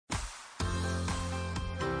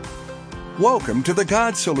Welcome to The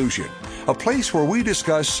God Solution, a place where we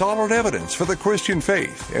discuss solid evidence for the Christian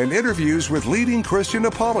faith and interviews with leading Christian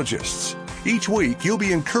apologists. Each week, you'll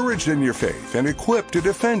be encouraged in your faith and equipped to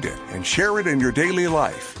defend it and share it in your daily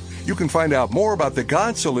life. You can find out more about The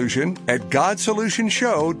God Solution at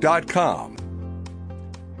GodSolutionShow.com.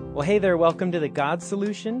 Well, hey there, welcome to The God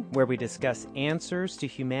Solution, where we discuss answers to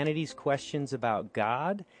humanity's questions about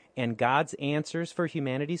God and God's answers for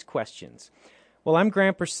humanity's questions. Well, I'm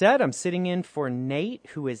Grant Brissett. I'm sitting in for Nate,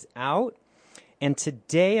 who is out, and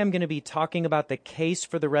today I'm going to be talking about the case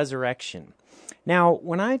for the resurrection. Now,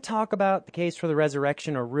 when I talk about the case for the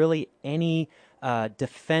resurrection, or really any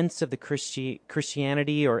defense of the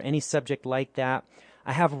Christianity or any subject like that,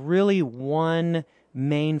 I have really one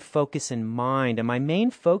main focus in mind, and my main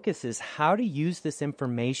focus is how to use this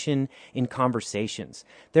information in conversations.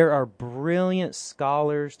 There are brilliant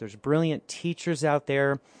scholars, there's brilliant teachers out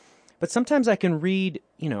there, but sometimes I can read,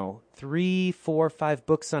 3, 4, 5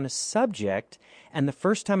 books on a subject, and the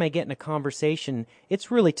first time I get in a conversation, it's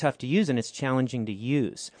really tough to use and it's challenging to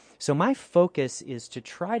use. So my focus is to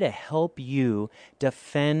try to help you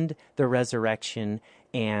defend the resurrection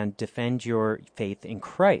and defend your faith in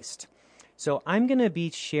Christ. So I'm going to be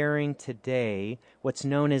sharing today what's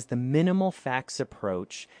known as the minimal facts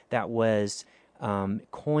approach that was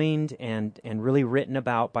coined and really written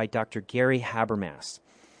about by Dr. Gary Habermas.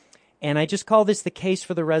 And I just call this the case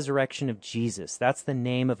for the resurrection of Jesus. That's the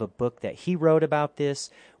name of a book that he wrote about this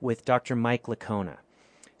with Dr. Mike Licona.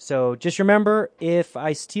 So just remember, if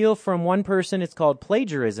I steal from one person, it's called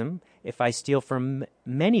plagiarism. If I steal from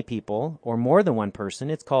many people or more than one person,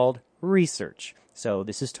 it's called research. So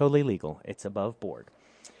this is totally legal. It's above board.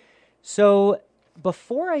 So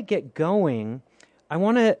before I get going, I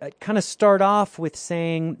want to kind of start off with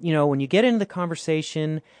saying, when you get into the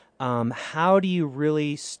conversation, how do you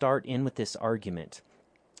really start in with this argument?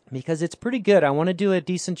 Because it's pretty good. I want to do a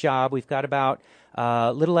decent job. We've got about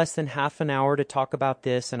a little less than half an hour to talk about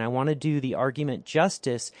this, and I want to do the argument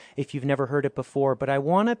justice if you've never heard it before, but I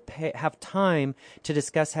want to have time to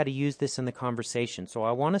discuss how to use this in the conversation. So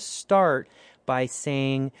I want to start by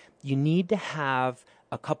saying you need to have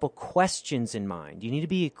a couple questions in mind. You need to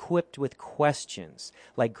be equipped with questions.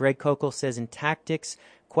 Like Greg Koukl says in Tactics,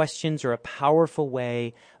 questions are a powerful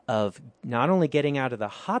way of not only getting out of the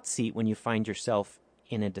hot seat when you find yourself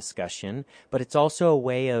in a discussion, but it's also a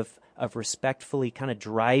way of respectfully kind of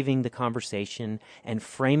driving the conversation and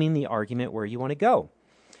framing the argument where you want to go.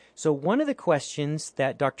 So one of the questions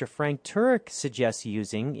that Dr. Frank Turek suggests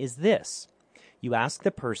using is this. You ask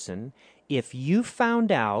the person, if you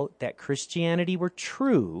found out that Christianity were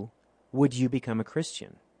true, would you become a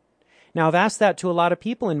Christian? Now, I've asked that to a lot of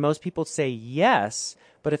people, and most people say yes,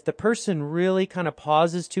 but if the person really kind of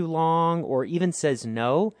pauses too long or even says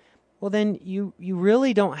no, well, then you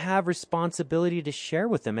really don't have responsibility to share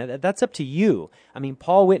with them. That's up to you. I mean,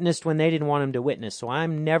 Paul witnessed when they didn't want him to witness, so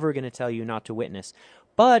I'm never going to tell you not to witness.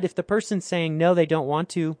 But if the person's saying no, they don't want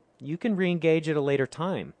to, you can re-engage at a later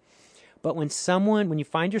time. But when you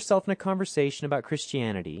find yourself in a conversation about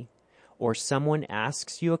Christianity, or someone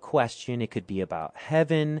asks you a question, it could be about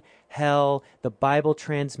heaven, hell, the Bible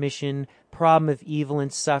transmission, problem of evil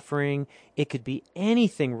and suffering, it could be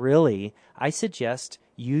anything really, I suggest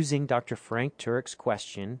using Dr. Frank Turek's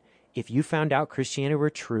question, if you found out Christianity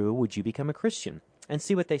were true, would you become a Christian? And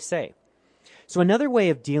see what they say. So another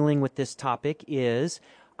way of dealing with this topic is,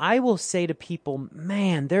 I will say to people,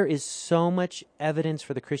 man, there is so much evidence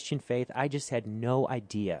for the Christian faith, I just had no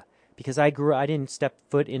idea. Because I didn't step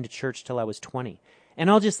foot into church till I was 20. And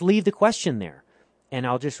I'll just leave the question there. And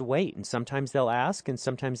I'll just wait. And sometimes they'll ask, and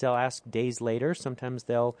sometimes they'll ask days later. Sometimes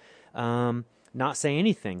they'll not say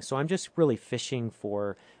anything. So I'm just really fishing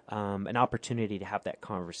for an opportunity to have that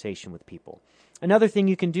conversation with people. Another thing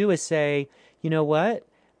you can do is say, you know what?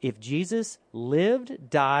 If Jesus lived,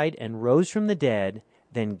 died, and rose from the dead,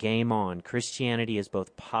 then game on. Christianity is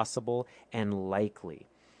both possible and likely.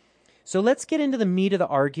 So let's get into the meat of the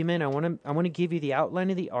argument. I want to give you the outline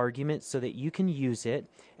of the argument so that you can use it.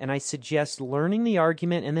 And I suggest learning the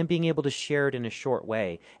argument and then being able to share it in a short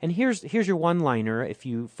way. And here's your one-liner if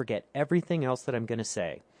you forget everything else that I'm going to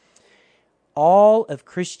say. All of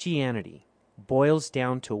Christianity boils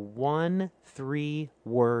down to one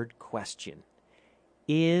 3-word question.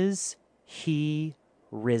 Is he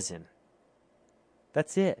risen?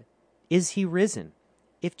 That's it. Is he risen?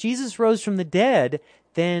 If Jesus rose from the dead,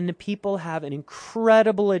 then people have an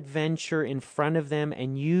incredible adventure in front of them,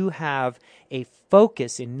 and you have a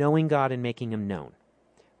focus in knowing God and making him known.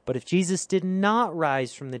 But if Jesus did not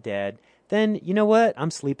rise from the dead, then you know what? I'm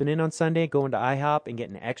sleeping in on Sunday, going to IHOP and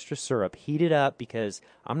getting extra syrup heated up because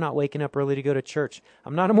I'm not waking up early to go to church.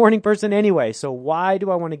 I'm not a morning person anyway, so why do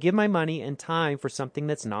I want to give my money and time for something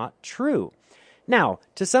that's not true? Now,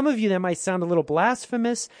 to some of you that might sound a little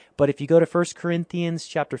blasphemous, but if you go to 1 Corinthians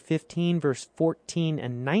chapter 15, verse 14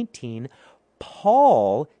 and 19,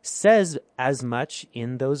 Paul says as much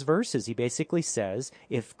in those verses. He basically says,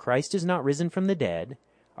 if Christ is not risen from the dead,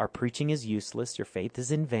 our preaching is useless, your faith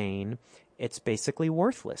is in vain, it's basically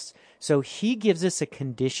worthless. So he gives us a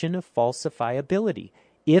condition of falsifiability.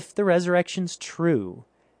 If the resurrection's true,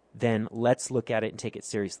 then let's look at it and take it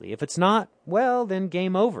seriously. If it's not, well, then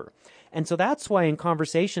game over. And so that's why in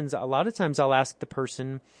conversations, a lot of times I'll ask the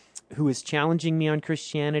person who is challenging me on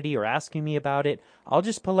Christianity or asking me about it, I'll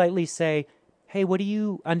just politely say, hey, what do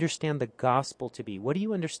you understand the gospel to be? What do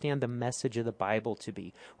you understand the message of the Bible to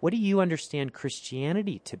be? What do you understand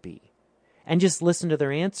Christianity to be? And just listen to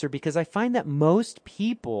their answer, because I find that most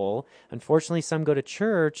people, unfortunately some go to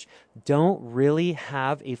church, don't really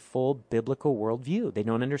have a full biblical worldview. They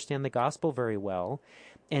don't understand the gospel very well.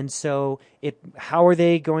 And so how are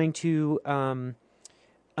they going to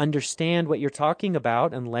understand what you're talking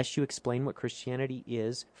about unless you explain what Christianity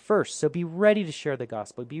is first? So be ready to share the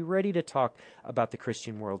gospel. Be ready to talk about the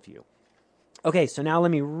Christian worldview. Okay, so now let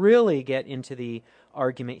me really get into the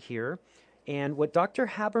argument here. And what Dr.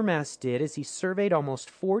 Habermas did is he surveyed almost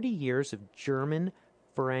 40 years of German,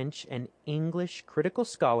 French, and English critical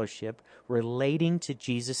scholarship relating to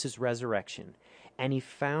Jesus' resurrection. And he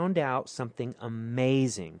found out something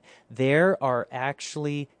amazing. There are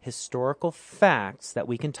actually historical facts that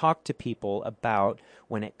we can talk to people about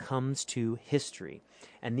when it comes to history.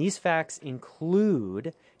 And these facts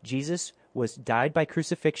include Jesus died by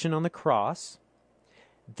crucifixion on the cross.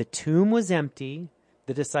 The tomb was empty.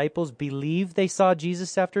 The disciples believed they saw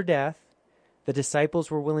Jesus after death. The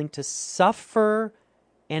disciples were willing to suffer,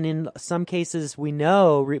 and in some cases we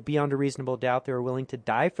know beyond a reasonable doubt they were willing to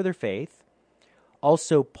die for their faith.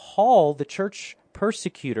 Also, Paul, the church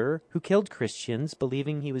persecutor who killed Christians,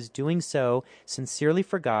 believing he was doing so sincerely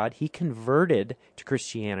for God, he converted to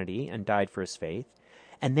Christianity and died for his faith.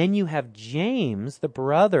 And then you have James,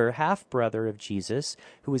 the half-brother of Jesus,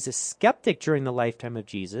 who was a skeptic during the lifetime of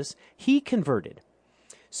Jesus. He converted.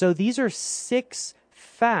 So these are 6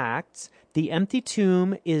 facts. The empty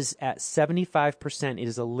tomb is at 75%. It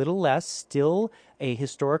is a little less, still a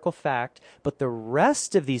historical fact, but the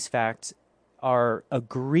rest of these facts are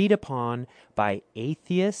agreed upon by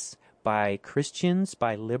atheists, by Christians,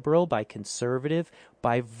 by liberal, by conservative,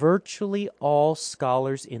 by virtually all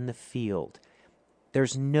scholars in the field.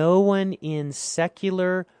 There's no one in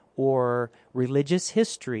secular or religious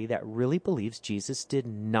history that really believes Jesus did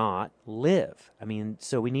not live. I mean,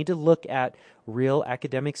 so we need to look at real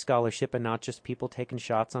academic scholarship and not just people taking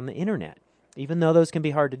shots on the internet. Even though those can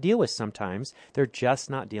be hard to deal with sometimes, they're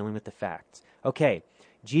just not dealing with the facts. Okay,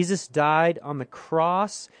 Jesus died on the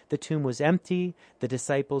cross. The tomb was empty. The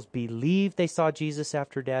disciples believed they saw Jesus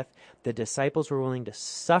after death. The disciples were willing to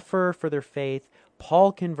suffer for their faith.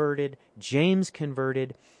 Paul converted. James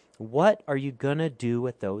converted. What are you going to do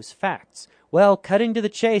with those facts? Well, cutting to the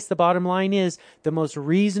chase, the bottom line is the most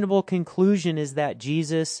reasonable conclusion is that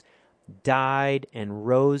Jesus died and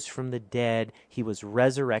rose from the dead. He was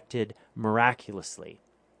resurrected miraculously.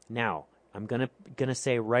 Now, I'm going to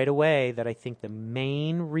say right away that I think the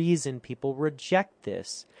main reason people reject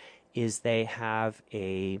this is they have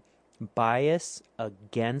a bias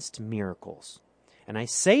against miracles. And I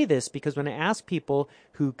say this because when I ask people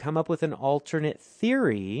who come up with an alternate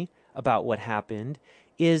theory about what happened,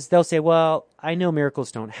 is they'll say, well, I know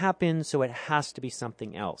miracles don't happen, so it has to be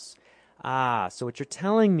something else. So what you're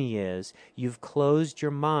telling me is you've closed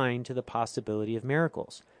your mind to the possibility of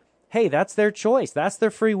miracles. Hey, that's their choice. That's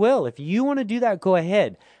their free will. If you want to do that, go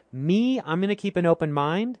ahead. Me, I'm going to keep an open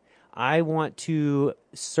mind. I want to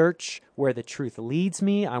search where the truth leads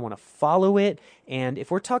me. I want to follow it. And if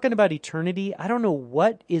we're talking about eternity, I don't know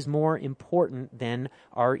what is more important than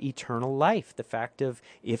our eternal life. The fact of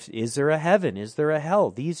is there a heaven? Is there a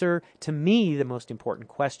hell? These are, to me, the most important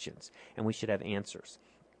questions, and we should have answers.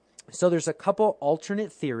 So there's a couple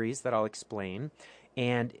alternate theories that I'll explain,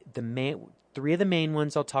 and 3 of the main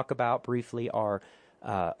ones I'll talk about briefly are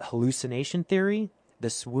hallucination theory, the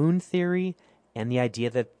swoon theory, and the idea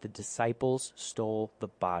that the disciples stole the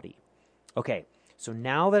body. Okay, so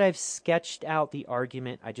now that I've sketched out the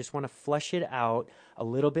argument, I just want to flesh it out a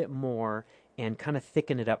little bit more and kind of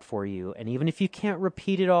thicken it up for you. And even if you can't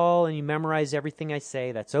repeat it all and you memorize everything I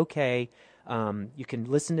say, that's okay. You can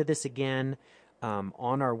listen to this again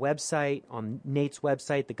on our website, on Nate's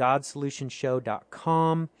website,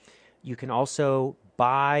 thegodsolutionshow.com. You can also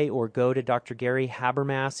buy or go to Dr. Gary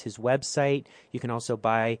Habermas, his website. You can also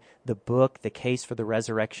buy the book, The Case for the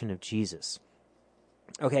Resurrection of Jesus.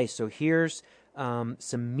 Okay, so here's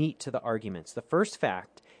some meat to the arguments. The first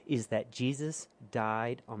fact is that Jesus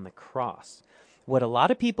died on the cross. What a lot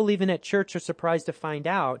of people, even at church, are surprised to find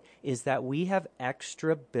out is that we have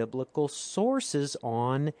extra biblical sources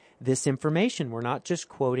on this information. We're not just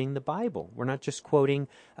quoting the Bible. We're not just quoting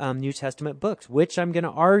New Testament books, which I'm going to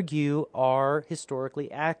argue are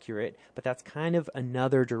historically accurate, but that's kind of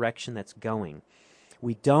another direction that's going.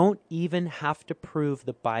 We don't even have to prove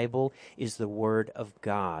the Bible is the Word of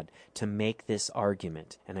God to make this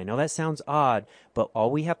argument. And I know that sounds odd, but all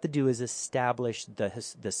we have to do is establish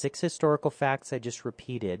the 6 historical facts I just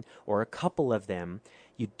repeated, or a couple of them.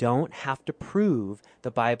 You don't have to prove the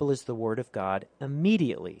Bible is the Word of God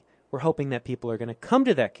immediately. We're hoping that people are going to come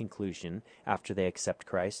to that conclusion after they accept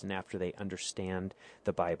Christ and after they understand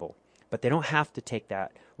the Bible. But they don't have to take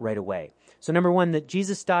that right away. So number one, that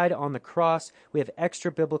Jesus died on the cross. We have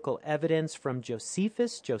extra biblical evidence from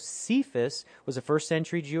Josephus. Josephus was a first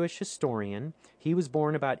century Jewish historian. He was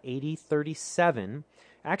born about 8037,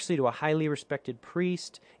 actually to a highly respected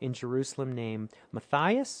priest in Jerusalem named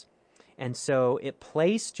Matthias. And so it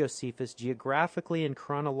placed Josephus geographically and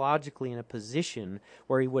chronologically in a position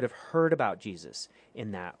where he would have heard about Jesus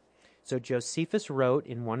in that. So Josephus wrote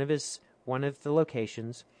in one of the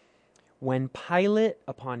locations, "When Pilate,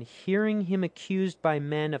 upon hearing him accused by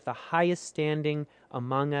men of the highest standing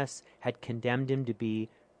among us, had condemned him to be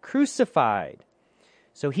crucified."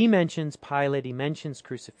 So he mentions Pilate, he mentions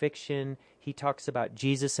crucifixion, he talks about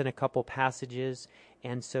Jesus in a couple passages,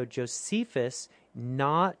 and so Josephus,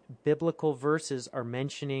 not biblical verses, are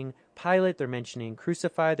mentioning Pilate, they're mentioning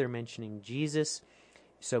crucified, they're mentioning Jesus.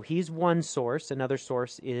 So he's one source. Another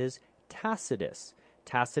source is Tacitus.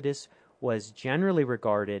 Tacitus was generally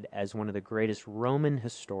regarded as one of the greatest Roman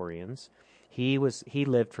historians. He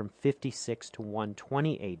lived from 56 to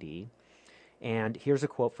 120 AD. And here's a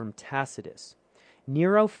quote from Tacitus.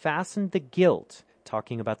 "Nero fastened the guilt,"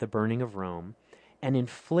 talking about the burning of Rome, "and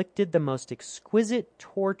inflicted the most exquisite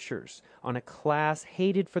tortures on a class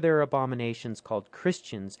hated for their abominations called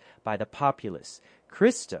Christians by the populace.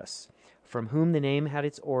 Christus, from whom the name had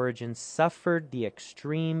its origin, suffered the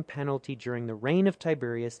extreme penalty during the reign of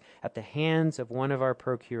Tiberius at the hands of one of our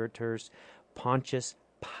procurators, Pontius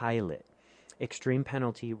Pilate." Extreme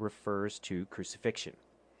penalty refers to crucifixion.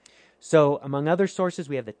 So, among other sources,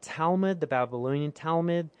 we have the Talmud, the Babylonian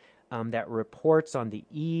Talmud, that reports on the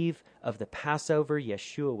eve of the Passover,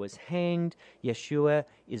 Yeshua was hanged. Yeshua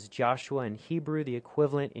is Joshua in Hebrew. The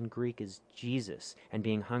equivalent in Greek is Jesus. And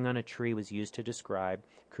being hung on a tree was used to describe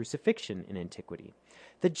crucifixion in antiquity.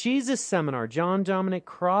 The Jesus Seminar, John Dominic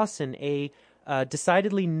Crossan, a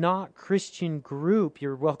decidedly not Christian group,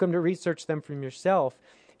 you're welcome to research them for yourself,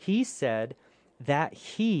 he said that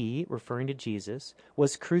he, referring to Jesus,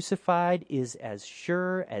 was crucified is as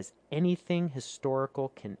sure as anything historical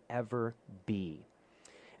can ever be.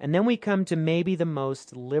 And then we come to maybe the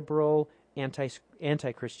most liberal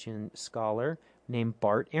anti-Christian scholar named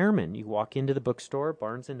Bart Ehrman. You walk into the bookstore,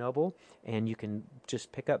 Barnes & Noble, and you can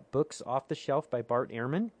just pick up books off the shelf by Bart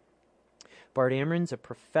Ehrman. Bart Ehrman's a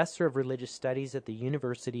professor of religious studies at the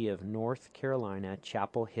University of North Carolina,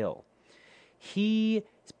 Chapel Hill. He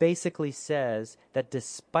basically says that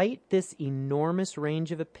despite this enormous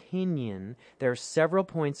range of opinion, there are several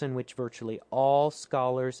points on which virtually all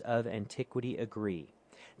scholars of antiquity agree.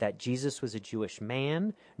 That Jesus was a Jewish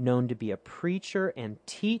man, known to be a preacher and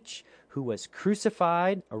teach, who was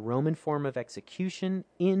crucified, a Roman form of execution,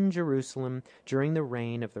 in Jerusalem during the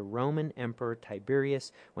reign of the Roman Emperor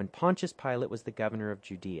Tiberius, when Pontius Pilate was the governor of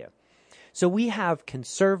Judea. So we have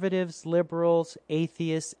conservatives, liberals,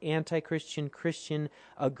 atheists, anti-Christian, Christian,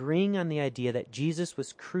 agreeing on the idea that Jesus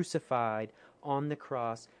was crucified on the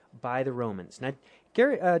cross by the Romans. Now,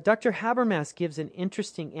 Dr. Habermas gives an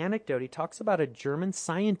interesting anecdote. He talks about a German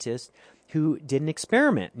scientist who did an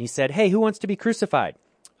experiment. And he said, "Hey, who wants to be crucified?"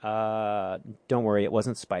 Don't worry, it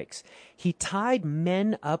wasn't spikes. He tied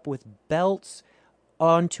men up with belts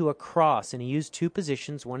onto a cross, and he used two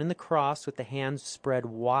positions, one in the cross with the hands spread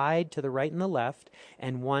wide to the right and the left,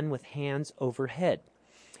 and one with hands overhead.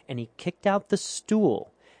 And he kicked out the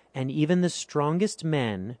stool, and even the strongest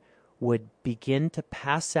men would begin to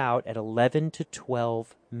pass out at 11 to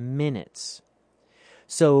 12 minutes.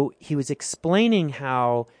 So he was explaining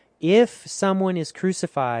how if someone is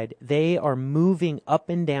crucified, they are moving up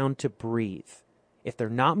and down to breathe. If they're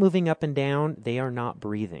not moving up and down, they are not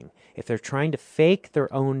breathing. If they're trying to fake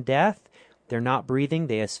their own death, they're not breathing,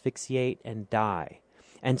 they asphyxiate and die.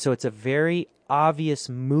 And so it's a very obvious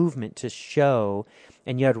movement to show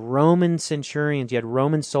And you had Roman centurions, you had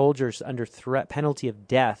Roman soldiers under threat, penalty of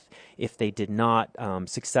death if they did not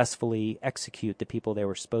successfully execute the people they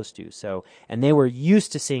were supposed to. So, and they were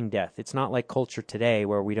used to seeing death. It's not like culture today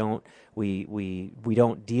where we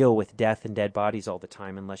don't deal with death and dead bodies all the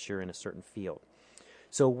time unless you're in a certain field.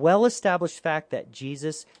 So, well-established fact that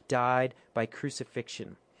Jesus died by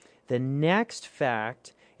crucifixion. The next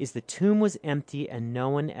fact is the tomb was empty and no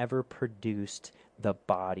one ever produced the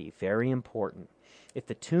body. Very important. If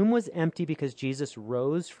the tomb was empty because Jesus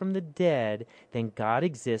rose from the dead, then God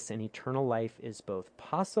exists and eternal life is both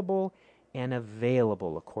possible and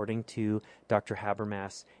available, according to Dr.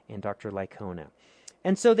 Habermas and Dr. Licona.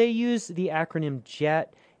 And so they use the acronym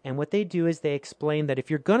JET, and what they do is they explain that if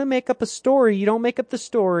you're going to make up a story, you don't make up the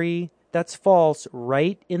story that's false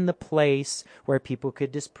right in the place where people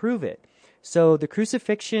could disprove it. So the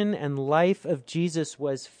crucifixion and life of Jesus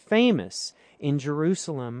was famous in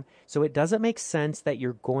Jerusalem, so it doesn't make sense that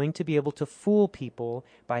you're going to be able to fool people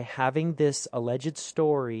by having this alleged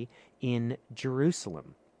story in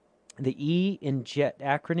Jerusalem. The E in JET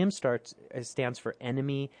acronym stands for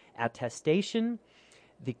enemy attestation.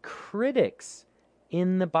 The critics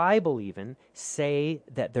in the Bible even say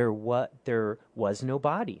that there was no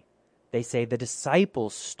body. They say the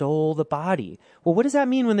disciples stole the body. Well, what does that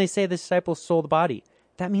mean when they say the disciples stole the body?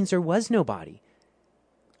 That means there was no body.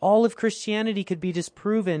 All of Christianity could be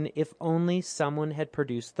disproven if only someone had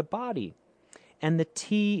produced the body. And the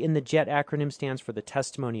T in the JET acronym stands for the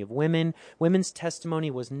testimony of women. Women's testimony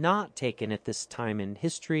was not taken at this time in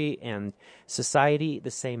history and society the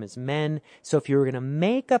same as men. So if you were going to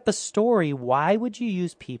make up a story, why would you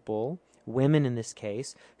use people, women in this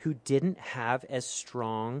case, who didn't have as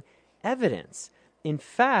strong evidence? In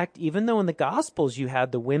fact, even though in the Gospels you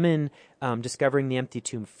had the women discovering the empty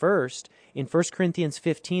tomb first, in 1 Corinthians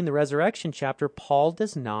 15, the resurrection chapter, Paul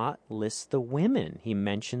does not list the women. He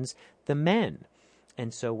mentions the men.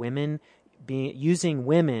 And so using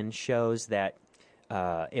women shows that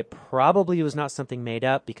it probably was not something made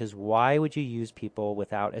up, because why would you use people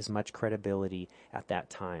without as much credibility at that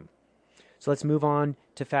time? So let's move on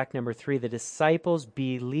to fact number 3. The disciples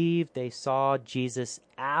believed they saw Jesus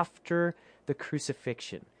after the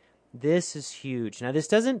crucifixion. This is huge. Now, this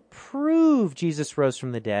doesn't prove Jesus rose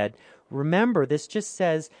from the dead. Remember, this just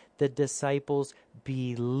says the disciples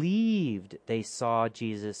believed they saw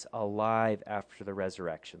Jesus alive after the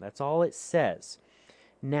resurrection. That's all it says.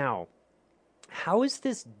 Now, how is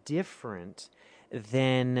this different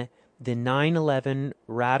than the 9/11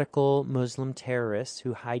 radical Muslim terrorists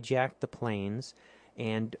who hijacked the planes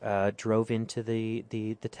and drove into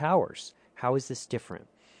the towers? How is this different?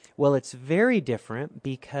 Well, it's very different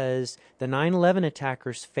because the 9/11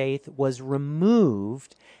 attackers' faith was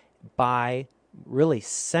removed by really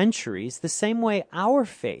centuries, the same way our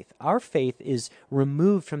faith is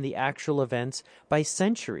removed from the actual events by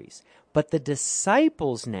centuries. But the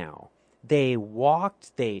disciples now, they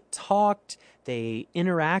walked, they talked, they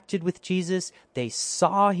interacted with Jesus, they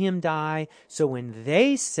saw him die. So when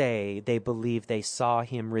they say they believe they saw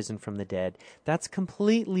him risen from the dead, that's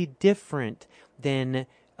completely different than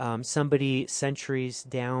somebody centuries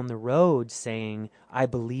down the road saying, I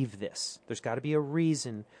believe this. There's got to be a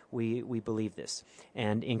reason we believe this.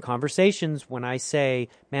 And in conversations, when I say,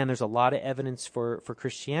 man, there's a lot of evidence for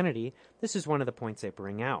Christianity, this is one of the points they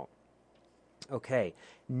bring out. Okay,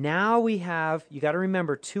 now we have, you got to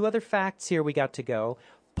remember, 2 other facts here we got to go.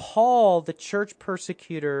 Paul, the church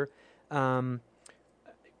persecutor,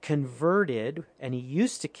 converted, and he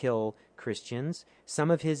used to kill Christians.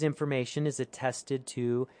 Some of his information is attested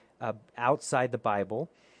to outside the Bible.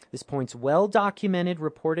 This point's well documented,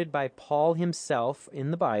 reported by Paul himself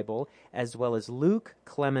in the Bible, as well as Luke,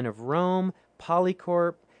 Clement of Rome,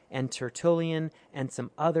 Polycarp, and Tertullian, and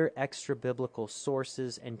some other extra-biblical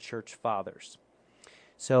sources and church fathers.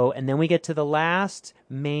 So, and then we get to the last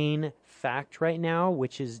main fact right now,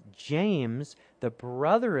 which is James, the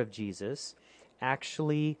brother of Jesus,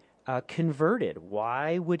 actually converted.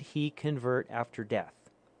 Why would he convert after death?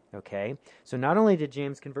 Okay, so not only did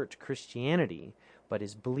James convert to Christianity, but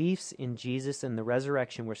his beliefs in Jesus and the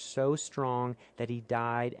resurrection were so strong that he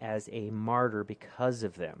died as a martyr because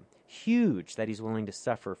of them. Huge that he's willing to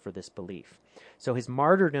suffer for this belief. So his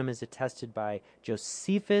martyrdom is attested by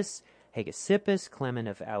Josephus, Hegesippus, Clement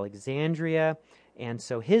of Alexandria, and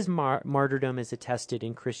so his martyrdom is attested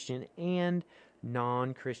in Christian and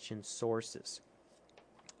non-Christian sources.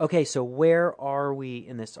 Okay, so where are we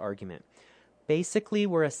in this argument? Basically,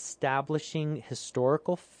 we're establishing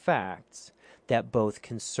historical facts that both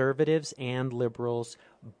conservatives and liberals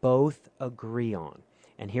both agree on.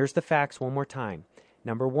 And here's the facts one more time.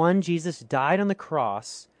 Number 1, Jesus died on the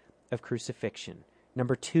cross of crucifixion.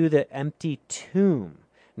 Number 2, the empty tomb.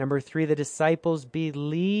 Number 3, the disciples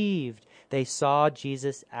believed they saw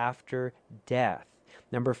Jesus after death.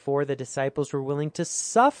 Number 4, the disciples were willing to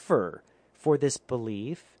suffer for this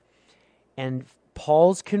belief. And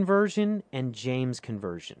Paul's conversion and James'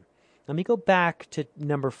 conversion. Let me go back to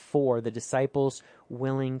number 4, the disciples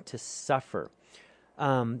willing to suffer.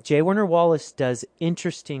 J. Warner Wallace does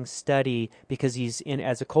interesting study because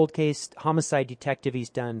as a cold case homicide detective, he's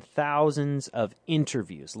done thousands of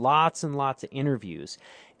interviews, lots and lots of interviews.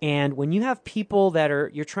 And when you have people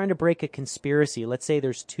you're trying to break a conspiracy, let's say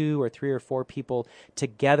there's 2 or 3 or 4 people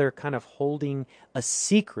together kind of holding a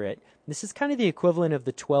secret. This is kind of the equivalent of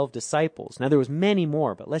the 12 disciples. Now, there was many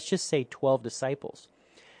more, but let's just say 12 disciples.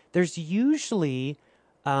 There's usually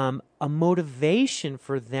a motivation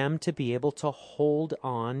for them to be able to hold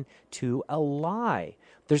on to a lie.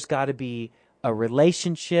 There's got to be a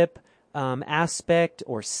relationship aspect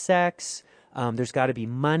or sex. There's got to be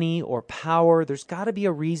money or power. There's got to be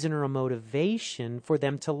a reason or a motivation for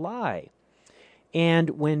them to lie.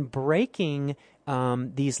 And when breaking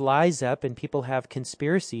these lies up and people have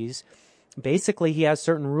conspiracies, basically he has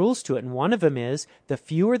certain rules to it. And one of them is the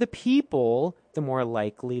fewer the people, the more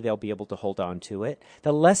likely they'll be able to hold on to it.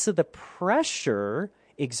 The less of the pressure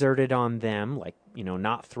exerted on them, like,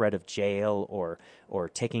 not threat of jail or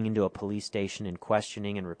taking into a police station and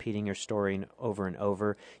questioning and repeating your story over and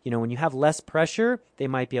over. When you have less pressure, they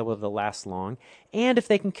might be able to last long. And if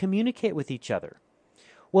they can communicate with each other.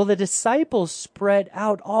 Well, the disciples spread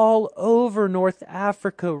out all over North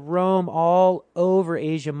Africa, Rome, all over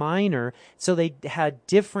Asia Minor. So they had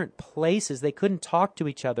different places. They couldn't talk to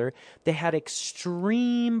each other. They had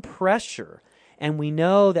extreme pressure. And we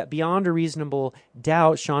know that beyond a reasonable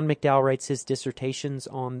doubt, Sean McDowell writes his dissertations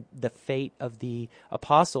on the fate of the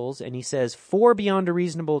apostles, and he says 4 beyond a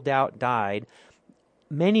reasonable doubt died.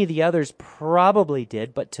 Many of the others probably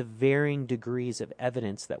did, but to varying degrees of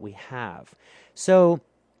evidence that we have. So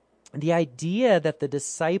the idea that the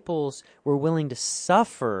disciples were willing to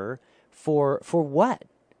suffer for what?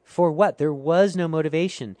 For what? There was no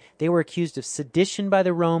motivation. They were accused of sedition by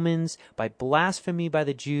the Romans, by blasphemy by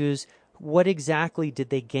the Jews. What exactly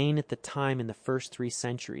did they gain at the time in the first 3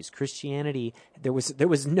 centuries? Christianity, there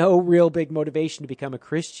was no real big motivation to become a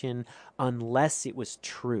Christian unless it was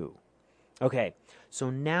true. Okay, so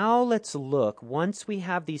now let's look, once we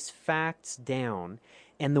have these facts down,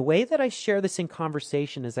 and the way that I share this in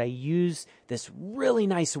conversation is I use this really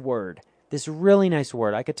nice word.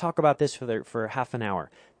 I could talk about this for half an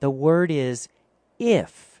hour. The word is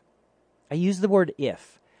if. I use the word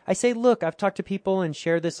if. I say, look, I've talked to people and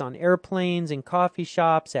shared this on airplanes, in coffee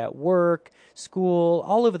shops, at work, school,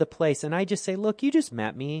 all over the place. And I just say, look, you just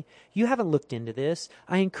met me. You haven't looked into this.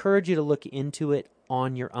 I encourage you to look into it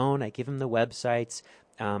on your own. I give them the websites.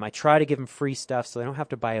 I try to give them free stuff so they don't have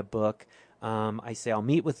to buy a book. I say, I'll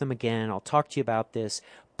meet with them again. I'll talk to you about this.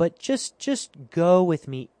 But just go with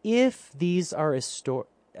me if these are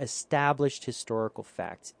established historical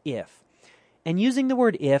facts. If. And using the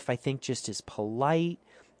word if, I think, just is polite.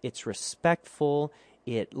 It's respectful.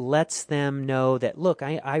 It lets them know that, look,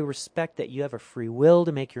 I respect that you have a free will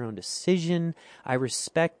to make your own decision. I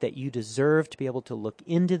respect that you deserve to be able to look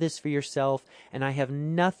into this for yourself. And I have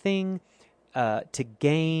nothing to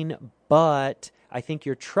gain but I think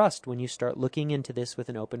your trust when you start looking into this with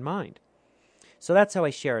an open mind. So that's how I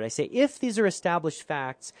share it. I say, if these are established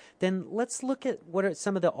facts, then let's look at what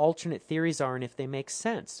some of the alternate theories are and if they make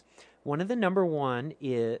sense. One of the number one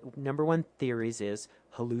theories is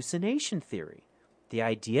hallucination theory. The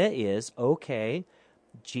idea is, okay,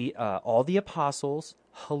 all the apostles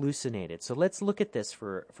hallucinated. So let's look at this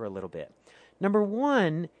for a little bit. Number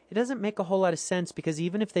one, it doesn't make a whole lot of sense because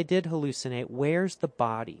even if they did hallucinate, where's the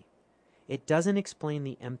body? It doesn't explain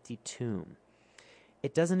the empty tomb.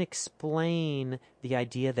 It doesn't explain the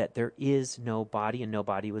idea that there is no body and no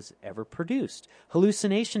body was ever produced.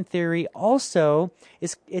 Hallucination theory also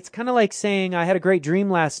it's kind of like saying, I had a great dream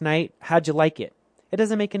last night. How'd you like it? It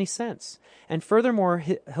doesn't make any sense. And furthermore,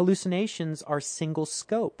 hallucinations are single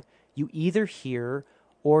scope. You either hear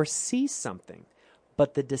or see something.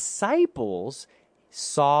 But the disciples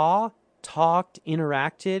saw, talked,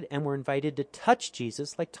 interacted, and were invited to touch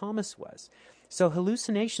Jesus like Thomas was. So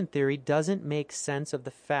hallucination theory doesn't make sense of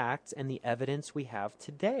the facts and the evidence we have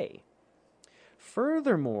today.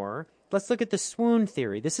 Furthermore, let's look at the swoon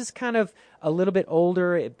theory. This is kind of a little bit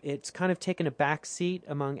older. It's kind of taken a back seat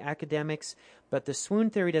among academics, but the swoon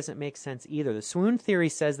theory doesn't make sense either. The swoon theory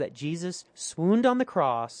says that Jesus swooned on the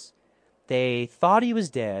cross. They thought he was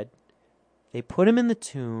dead. They put him in the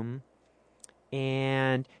tomb,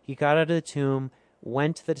 and he got out of the tomb,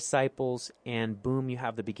 went to the disciples, and boom, you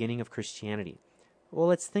have the beginning of Christianity. Well,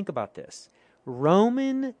 let's think about this.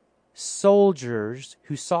 Roman soldiers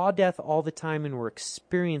who saw death all the time and were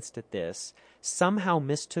experienced at this somehow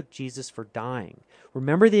mistook Jesus for dying.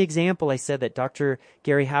 Remember the example I said that Dr.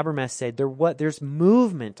 Gary Habermas said, there's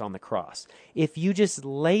movement on the cross. If you just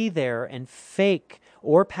lay there and fake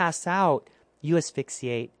or pass out, you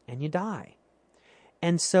asphyxiate and you die.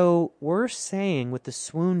 And so we're saying with the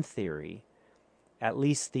swoon theory, at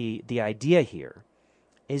least the idea here,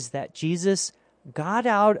 is that Jesus got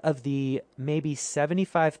out of the maybe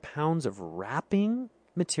 75 pounds of wrapping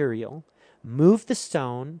material, moved the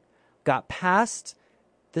stone, got past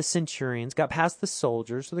the centurions, got past the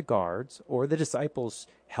soldiers or the guards, or the disciples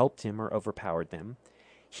helped him or overpowered them.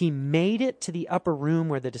 He made it to the upper room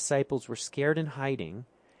where the disciples were scared and hiding,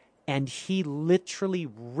 and he literally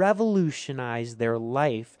revolutionized their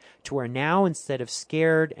life to where now, instead of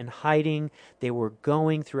scared and hiding, they were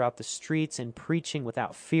going throughout the streets and preaching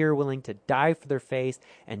without fear, willing to die for their faith,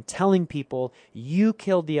 and telling people, you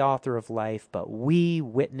killed the author of life, but we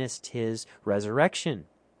witnessed his resurrection.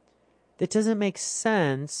 It doesn't make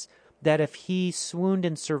sense that if he swooned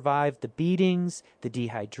and survived the beatings, the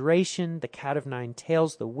dehydration, the cat of nine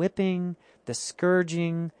tails, the whipping, the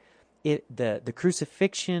scourging, the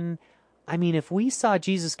crucifixion. I mean, if we saw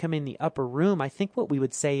Jesus come in the upper room, I think what we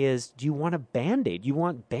would say is, do you want a Band-Aid? You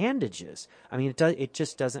want bandages? I mean, it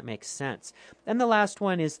just doesn't make sense. And the last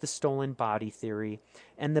one is the stolen body theory.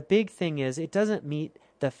 And the big thing is, it doesn't meet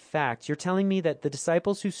the facts. You're telling me that the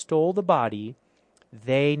disciples who stole the body,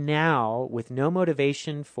 they now, with no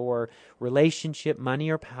motivation for relationship, money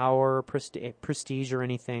or power, or prestige or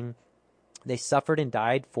anything, they suffered and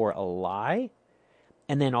died for a lie?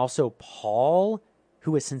 And then also Paul,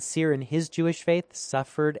 who was sincere in his Jewish faith,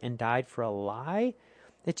 suffered and died for a lie?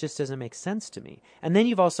 It just doesn't make sense to me. And then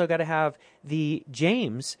you've also got to have the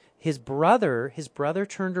James, his brother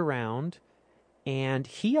turned around and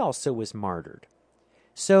he also was martyred.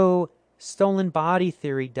 So stolen body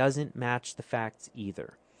theory doesn't match the facts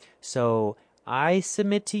either. So I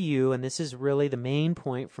submit to you, and this is really the main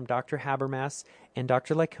point from Dr. Habermas and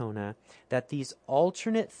Dr. Licona, that these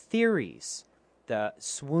alternate theories, the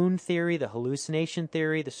swoon theory, the hallucination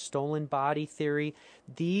theory, the stolen body theory,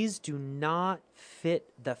 these do not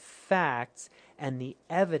fit the facts and the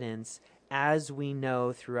evidence as we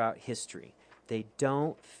know throughout history. They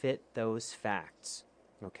don't fit those facts,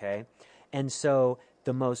 okay? And so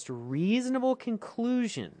the most reasonable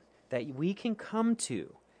conclusion that we can come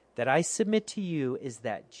to, that I submit to you, is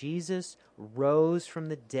that Jesus rose from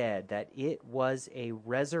the dead, that it was a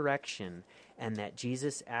resurrection, and that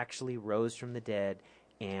Jesus actually rose from the dead,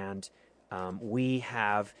 and we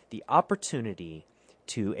have the opportunity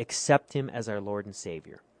to accept him as our Lord and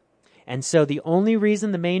Savior. And so the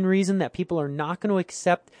main reason that people are not going to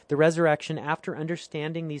accept the resurrection after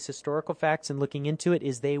understanding these historical facts and looking into it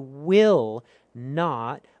is they will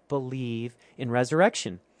not believe in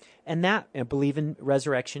resurrection. And believe in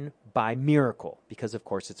resurrection by miracle, because of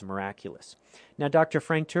course it's miraculous. Now, Dr.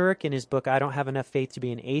 Frank Turek, in his book, I Don't Have Enough Faith to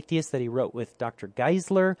Be an Atheist, that he wrote with Dr.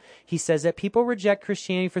 Geisler, he says that people reject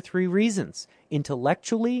Christianity for 3 reasons: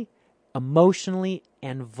 intellectually, emotionally,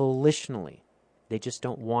 and volitionally. They just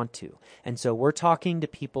don't want to. And so we're talking to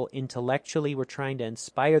people intellectually, we're trying to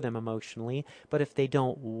inspire them emotionally, but if they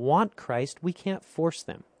don't want Christ, we can't force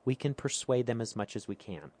them. We can persuade them as much as we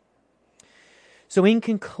can. So in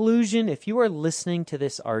conclusion, if you are listening to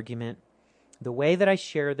this argument, the way that I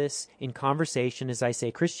share this in conversation is I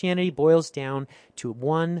say Christianity boils down to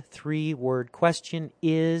one 3-word question: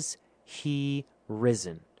 is he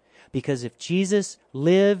risen? Because if Jesus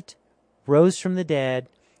lived, rose from the dead,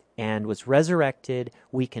 and was resurrected,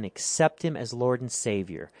 we can accept him as Lord and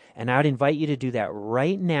Savior. And I would invite you to do that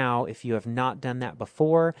right now if you have not done that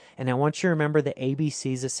before. And I want you to remember the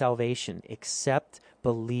ABCs of salvation: accept,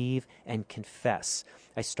 believe, and confess.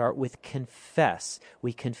 I start with confess.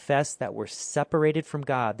 We confess that we're separated from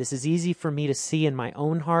God. This is easy for me to see in my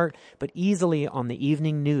own heart, but easily on the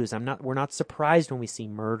evening news. We're not surprised when we see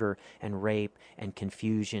murder and rape and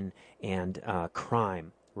confusion and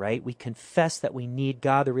crime. Right? We confess that we need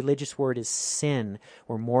God. The religious word is sin.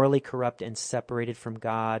 We're morally corrupt and separated from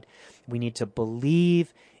God. We need to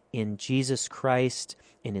believe in Jesus Christ,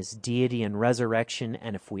 in his deity and resurrection.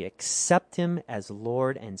 And if we accept him as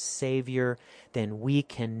Lord and Savior, then we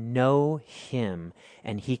can know him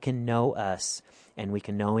and he can know us, and we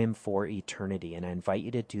can know him for eternity. And I invite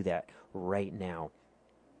you to do that right now.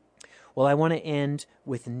 Well, I want to end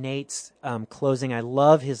with Nate's closing. I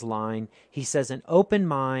love his line. He says, an open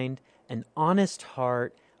mind, an honest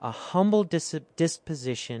heart, a humble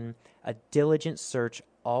disposition, a diligent search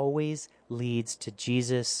always leads to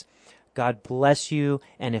Jesus. God bless you.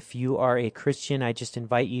 And if you are a Christian, I just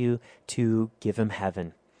invite you to give him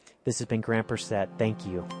heaven. This has been Grant Bursett. Thank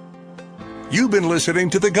you. You've been listening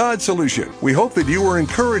to The God Solution. We hope that you were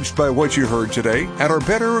encouraged by what you heard today and are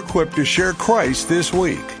better equipped to share Christ this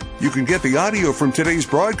week. You can get the audio from today's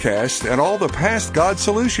broadcast and all the past God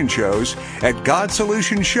Solution shows at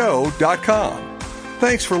GodSolutionShow.com.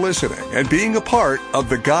 Thanks for listening and being a part of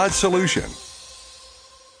The God Solution.